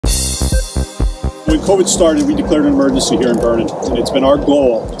When COVID started, we declared an emergency here in Vernon, and it's been our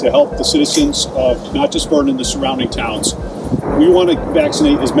goal to help the citizens of not just Vernon, the surrounding towns. We want to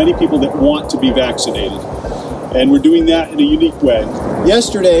vaccinate as many people that want to be vaccinated, and we're doing that in a unique way.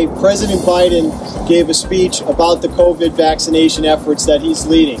 Yesterday, President Biden gave a speech about the COVID vaccination efforts that he's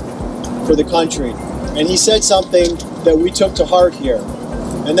leading for the country, and he said something that we took to heart here,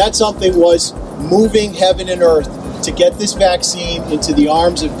 and that something was moving heaven and earth to get this vaccine into the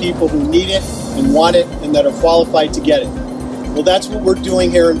arms of people who need it and want it and that are qualified to get it. Well, that's what we're doing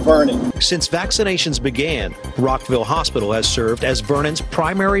here in Vernon. Since vaccinations began, Rockville Hospital has served as Vernon's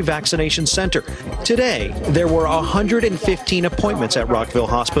primary vaccination center. Today, there were 115 appointments at Rockville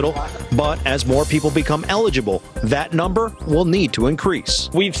Hospital, but as more people become eligible, that number will need to increase.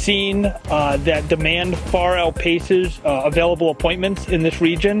 We've seen that demand far outpaces available appointments in this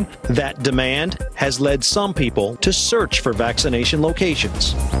region. That demand has led some people to search for vaccination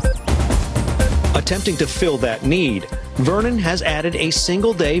locations. Attempting to fill that need, Vernon has added a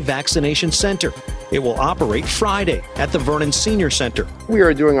single-day vaccination center. It will operate Friday at the Vernon Senior Center. We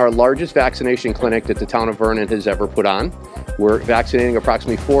are doing our largest vaccination clinic that the town of Vernon has ever put on. We're vaccinating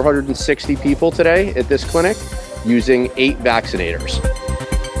approximately 460 people today at this clinic using 8 vaccinators.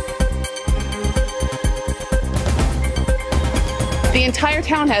 The entire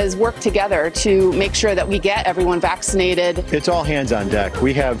town has worked together to make sure that we get everyone vaccinated. It's all hands on deck.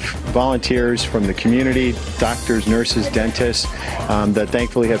 We have volunteers from the community, doctors, nurses, dentists, that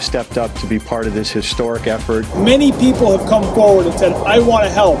thankfully have stepped up to be part of this historic effort. Many people have come forward and said, I want to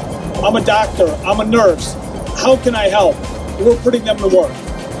help. I'm a doctor, I'm a nurse. How can I help? We're putting them to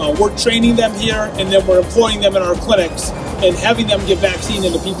work. We're training them here, and then we're employing them in our clinics and having them get vaccine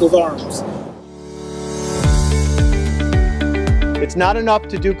into people's arms. It's not enough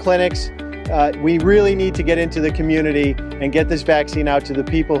to do clinics. We really need to get into the community and get this vaccine out to the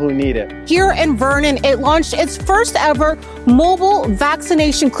people who need it. Here in Vernon, it launched its first ever mobile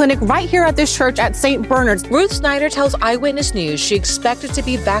vaccination clinic right here at this church at St. Bernard's. Ruth Snyder tells Eyewitness News she expected to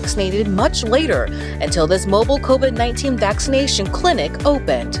be vaccinated much later until this mobile COVID-19 vaccination clinic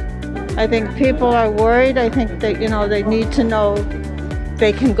opened. I think people are worried. I think that, they need to know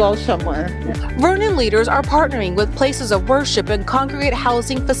they can go somewhere. Vernon leaders are partnering with places of worship and congregate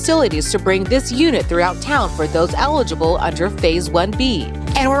housing facilities to bring this unit throughout town for those eligible under Phase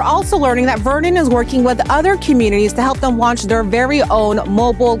 1B. And we're also learning that Vernon is working with other communities to help them launch their very own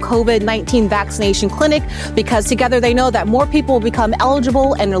mobile COVID-19 vaccination clinic, because together they know that more people will become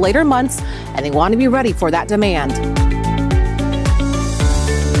eligible in the later months, and they want to be ready for that demand.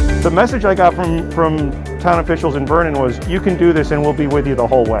 The message I got from town officials in Vernon was, you can do this and we'll be with you the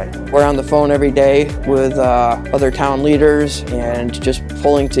whole way. We're on the phone every day with other town leaders and just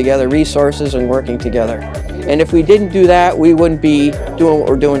pulling together resources and working together. And if we didn't do that, we wouldn't be doing what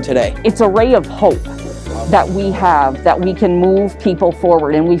we're doing today. It's a ray of hope that we have, that we can move people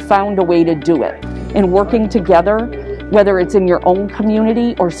forward, and we found a way to do it. And working together, whether it's in your own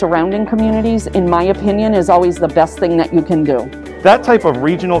community or surrounding communities, in my opinion, is always the best thing that you can do. That type of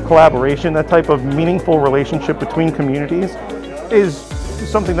regional collaboration, that type of meaningful relationship between communities is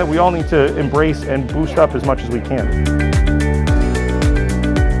something that we all need to embrace and boost up as much as we can.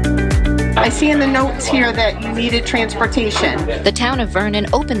 I see in the notes here that you needed transportation. The town of Vernon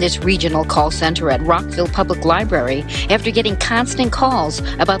opened this regional call center at Rockville Public Library after getting constant calls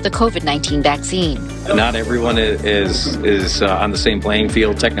about the COVID-19 vaccine. Not everyone is on the same playing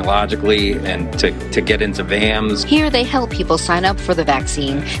field technologically and to get into VAMs. Here they help people sign up for the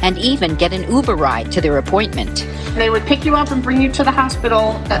vaccine and even get an Uber ride to their appointment. They would pick you up and bring you to the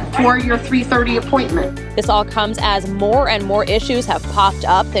hospital for your 3:30 appointment. This all comes as more and more issues have popped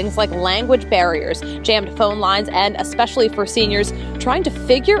up, things like language barriers, jammed phone lines, and especially for seniors trying to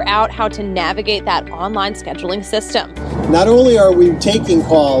figure out how to navigate that online scheduling system. Not only are we taking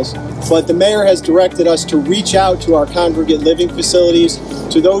calls, but the mayor has directed us to reach out to our congregate living facilities,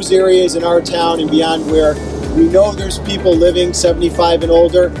 to those areas in our town and beyond where we know there's people living 75 and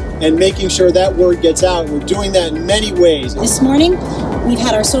older, and making sure that word gets out. We're doing that in many ways. This morning, we've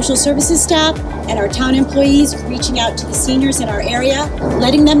had our social services staff and our town employees reaching out to the seniors in our area,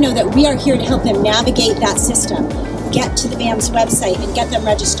 letting them know that we are here to help them navigate that system, get to the VAM's website and get them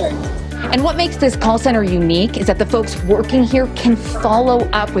registered. And what makes this call center unique is that the folks working here can follow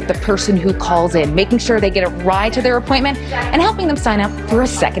up with the person who calls in, making sure they get a ride to their appointment and helping them sign up for a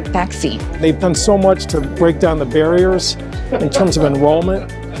second vaccine. They've done so much to break down the barriers in terms of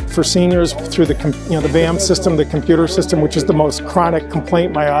enrollment for seniors through the VAM system, the computer system, which is the most chronic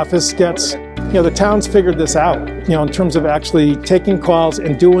complaint my office gets. The town's figured this out, in terms of actually taking calls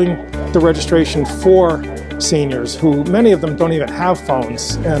and doing the registration for seniors who, many of them don't even have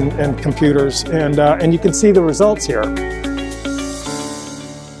phones and computers, and you can see the results here.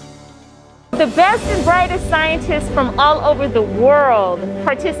 The best and brightest scientists from all over the world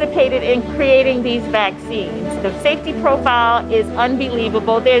participated in creating these vaccines. The safety profile is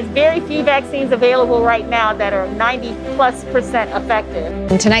unbelievable. There's very few vaccines available right now that are 90+%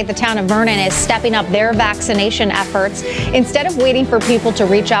 effective. And tonight, the town of Vernon is stepping up their vaccination efforts. Instead of waiting for people to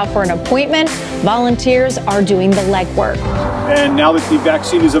reach out for an appointment, volunteers are doing the legwork. And now that the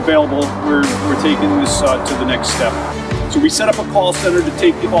vaccine is available, we're taking this to the next step. So we set up a call center to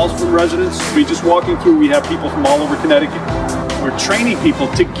take calls from residents. We just walking through, we have people from all over Connecticut. We're training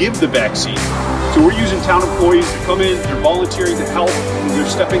people to give the vaccine. So we're using town employees to come in, they're volunteering to help, and they're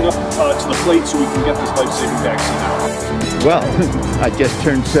stepping up to the plate so we can get this life-saving vaccine out. Well, I just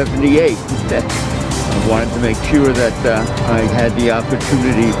turned 78. I wanted to make sure that I had the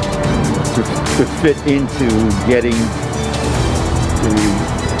opportunity to fit into getting the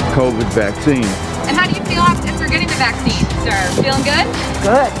COVID vaccine. And how do you feel after getting the vaccine, sir? Feeling good?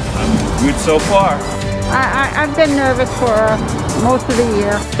 Good. I'm good so far. I've been nervous for most of the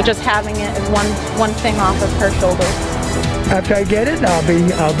year. But just having it is one thing off of her shoulders. After I get it,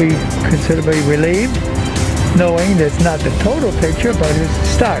 I'll be considerably relieved, knowing that's not the total picture, but it's a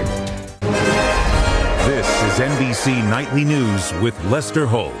start. This is NBC Nightly News with Lester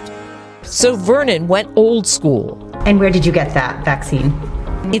Holt. So Vernon went old school. And where did you get that vaccine?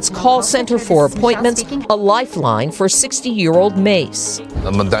 It's call center for appointments, a lifeline for 60-year-old Mace.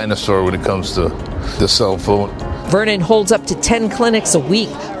 I'm a dinosaur when it comes to the cell phone. Vernon holds up to 10 clinics a week,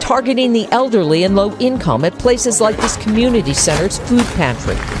 targeting the elderly and low income at places like this community center's food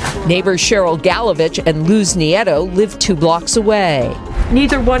pantry. Neighbors Cheryl Galovich and Luz Nieto live 2 blocks away.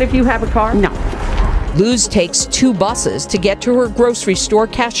 Neither one of you have a car? No. Luz takes 2 buses to get to her grocery store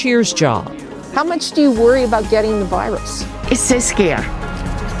cashier's job. How much do you worry about getting the virus? It's a scare,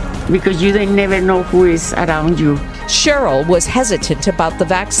 because you never know who is around you. Cheryl was hesitant about the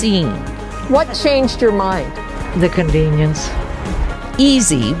vaccine. What changed your mind? The convenience.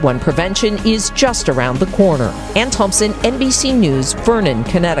 Easy when prevention is just around the corner. Ann Thompson, NBC News, Vernon,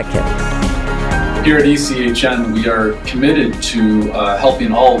 Connecticut. Here at ECHN, we are committed to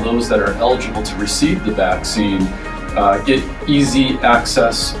helping all of those that are eligible to receive the vaccine get easy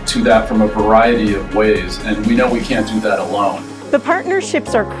access to that from a variety of ways, and we know we can't do that alone. The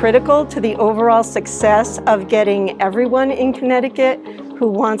partnerships are critical to the overall success of getting everyone in Connecticut who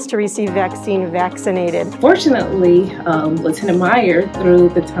wants to receive vaccine vaccinated. Fortunately, Lieutenant Meyer, through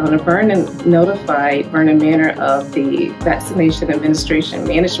the Town of Vernon, notified Vernon Manor of the Vaccination Administration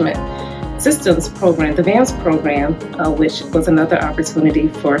Management Systems Program, the VAMS program, which was another opportunity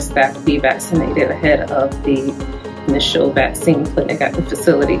for staff to be vaccinated ahead of the initial vaccine clinic at the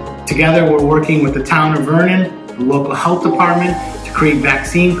facility. Together, we're working with the Town of Vernon, the local health department, to create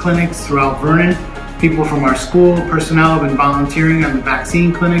vaccine clinics throughout Vernon. People from our school personnel have been volunteering on the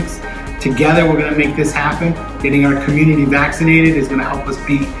vaccine clinics. Together, we're going to make this happen. Getting our community vaccinated is going to help us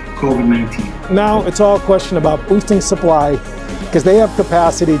beat COVID-19. Now it's all a question about boosting supply, because they have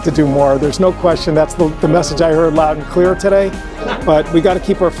capacity to do more. There's no question. That's the message I heard loud and clear today. But we got to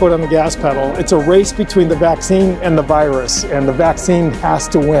keep our foot on the gas pedal. It's a race between the vaccine and the virus, and the vaccine has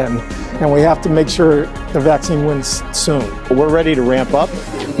to win. And we have to make sure the vaccine wins soon. We're ready to ramp up.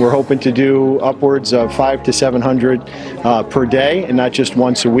 We're hoping to do upwards of 500 to 700 per day, and not just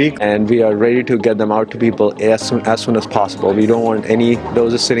once a week. And we are ready to get them out to people as soon as possible. We don't want any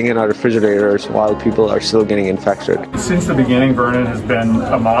doses sitting in our refrigerators while people are still getting infected. Since the beginning, Vernon has been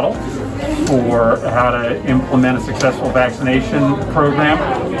a model for how to implement a successful vaccination program.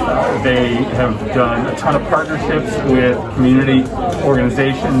 They have done a ton of partnerships with community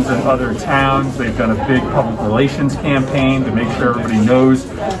organizations and other towns. They've done a big public relations campaign to make sure everybody knows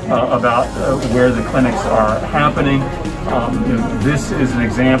about where the clinics are happening. This is an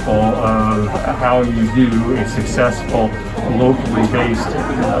example of how you do a successful, locally based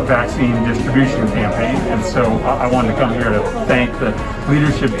vaccine distribution campaign. And so I wanted to come here to thank the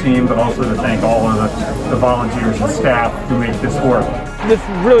leadership team, but also to thank all of the volunteers and staff who make this work. This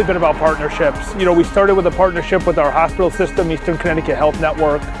has really been about partnerships. You know, we started with a partnership with our hospital system, Eastern Connecticut Health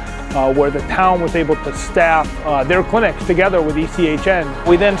Network, where the town was able to staff their clinics together with ECHN.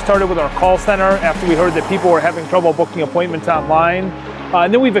 We then started with our call center after we heard that people were having trouble booking appointments online.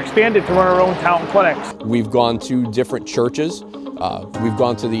 And then we've expanded to run our own town clinics. We've gone to different churches. We've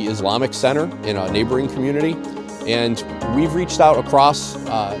gone to the Islamic Center in a neighboring community. And we've reached out across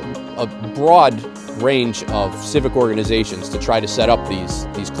a broad range of civic organizations to try to set up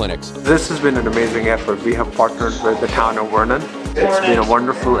these clinics. This has been an amazing effort. We have partnered with the Town of Vernon It's been a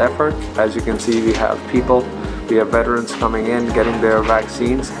wonderful effort. As you can see, we have veterans coming in, getting their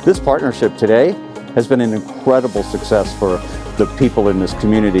vaccines. This partnership today has been an incredible success for the people in this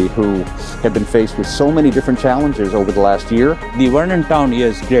community who have been faced with so many different challenges over the last year. The Vernon town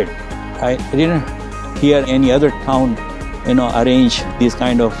is great. I didn't hear any other town, arrange this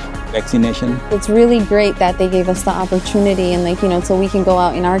kind of vaccination. It's really great that they gave us the opportunity and so we can go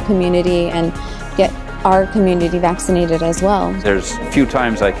out in our community and get our community vaccinated as well. There's few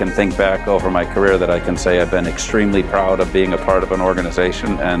times I can think back over my career that I can say I've been extremely proud of being a part of an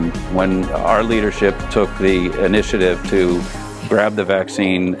organization, and when our leadership took the initiative to grab the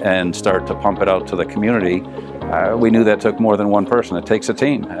vaccine and start to pump it out to the community, we knew that took more than one person. It takes a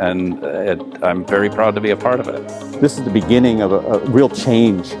team, and I'm very proud to be a part of it. This is the beginning of a real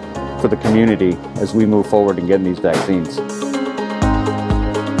change for the community as we move forward in getting these vaccines.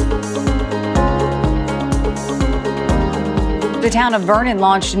 The town of Vernon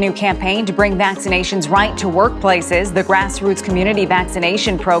launched a new campaign to bring vaccinations right to workplaces. The grassroots community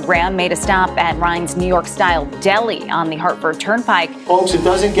vaccination program made a stop at Ryan's New York-style deli on the Hartford Turnpike. Folks, it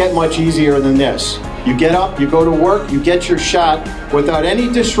doesn't get much easier than this. You get up, you go to work, you get your shot without any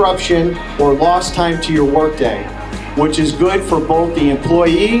disruption or lost time to your workday, which is good for both the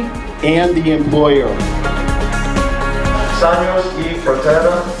employee and the employer. Años y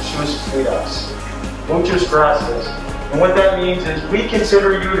proteja sus vidas. Muchas gracias. And what that means is we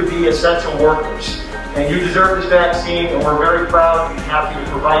consider you to be essential workers, and you deserve this vaccine, and we're very proud and happy to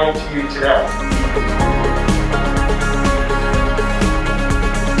provide it to you today.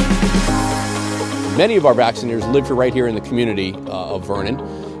 Many of our vaccinators live right here in the community of Vernon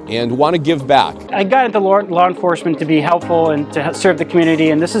and want to give back. I got into law enforcement to be helpful and to serve the community,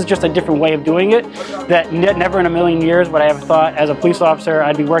 and this is just a different way of doing it that never in a million years would I have thought as a police officer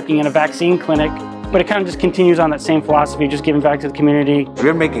I'd be working in a vaccine clinic. But it kind of just continues on that same philosophy, just giving back to the community.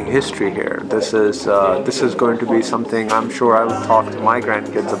 We're making history here. This is going to be something I'm sure I will talk to my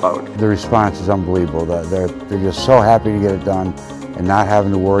grandkids about. The response is unbelievable. They're just so happy to get it done and not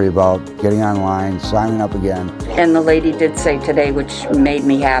having to worry about getting online, signing up again. And the lady did say today, which made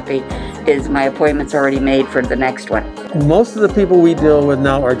me happy, is my appointment's already made for the next one. Most of the people we deal with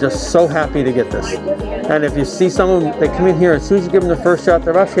now are just so happy to get this. And if you see some of them, they come in here, as soon as you give them the first shot,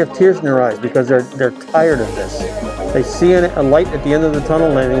 they actually have tears in their eyes because they're tired of this. They see a light at the end of the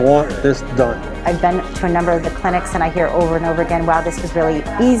tunnel and they want this done. I've been to a number of the clinics and I hear over and over again, wow, this was really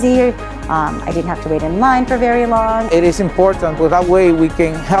easy. I didn't have to wait in line for very long. It is important, but that way we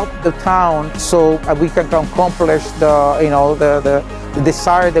can help the town so we can accomplish the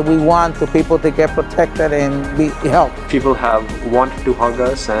desire that we want to people to get protected and be helped. People have wanted to hug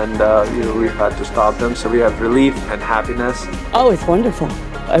us, and we've had to stop them, so we have relief and happiness. Oh, it's wonderful.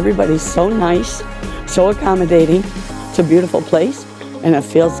 Everybody's so nice, so accommodating. It's a beautiful place, and it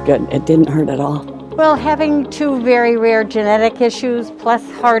feels good. It didn't hurt at all. Well, having two very rare genetic issues plus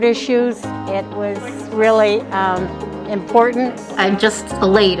heart issues, it was really important. I'm just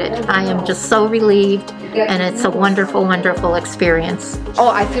elated. I am just so relieved, and it's a wonderful, wonderful experience. Oh,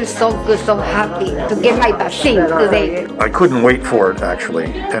 I feel so good, so happy to get my vaccine today. I couldn't wait for it, actually,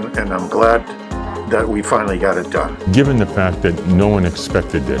 and I'm glad that we finally got it done. Given the fact that no one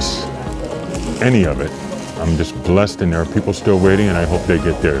expected this, any of it, I'm just blessed, and there are people still waiting, and I hope they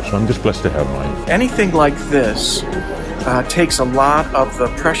get theirs. So I'm just blessed to have mine. Anything like this takes a lot of the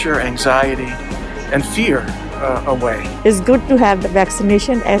pressure, anxiety, and fear away. It's good to have the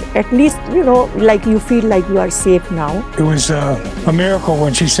vaccination, at least, like you feel like you are safe now. It was a miracle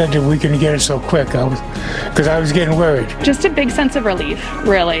when she said that we can get it so quick, because I was getting worried. Just a big sense of relief,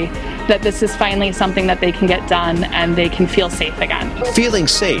 really, that this is finally something that they can get done and they can feel safe again. Feeling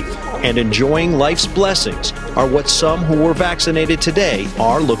safe and enjoying life's blessings are what some who were vaccinated today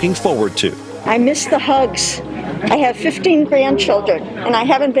are looking forward to. I miss the hugs. I have 15 grandchildren, and I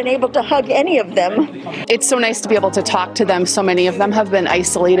haven't been able to hug any of them. It's so nice to be able to talk to them. So many of them have been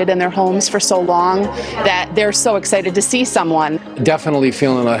isolated in their homes for so long that they're so excited to see someone. Definitely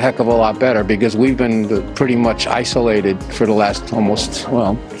feeling a heck of a lot better because we've been pretty much isolated for the last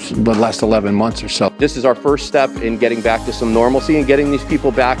the last 11 months or so. This is our first step in getting back to some normalcy and getting these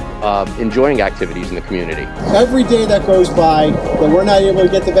people back enjoying activities in the community. Every day that goes by that we're not able to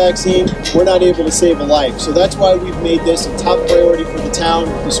get the vaccine, we're not able to save a life. So that's why we've made this a top priority for the town,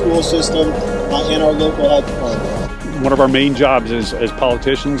 the school system, and our local health department. One of our main jobs as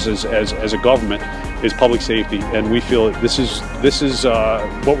politicians, as a government, is public safety, and we feel this is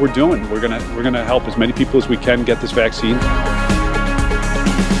what we're doing. We're gonna help as many people as we can get this vaccine.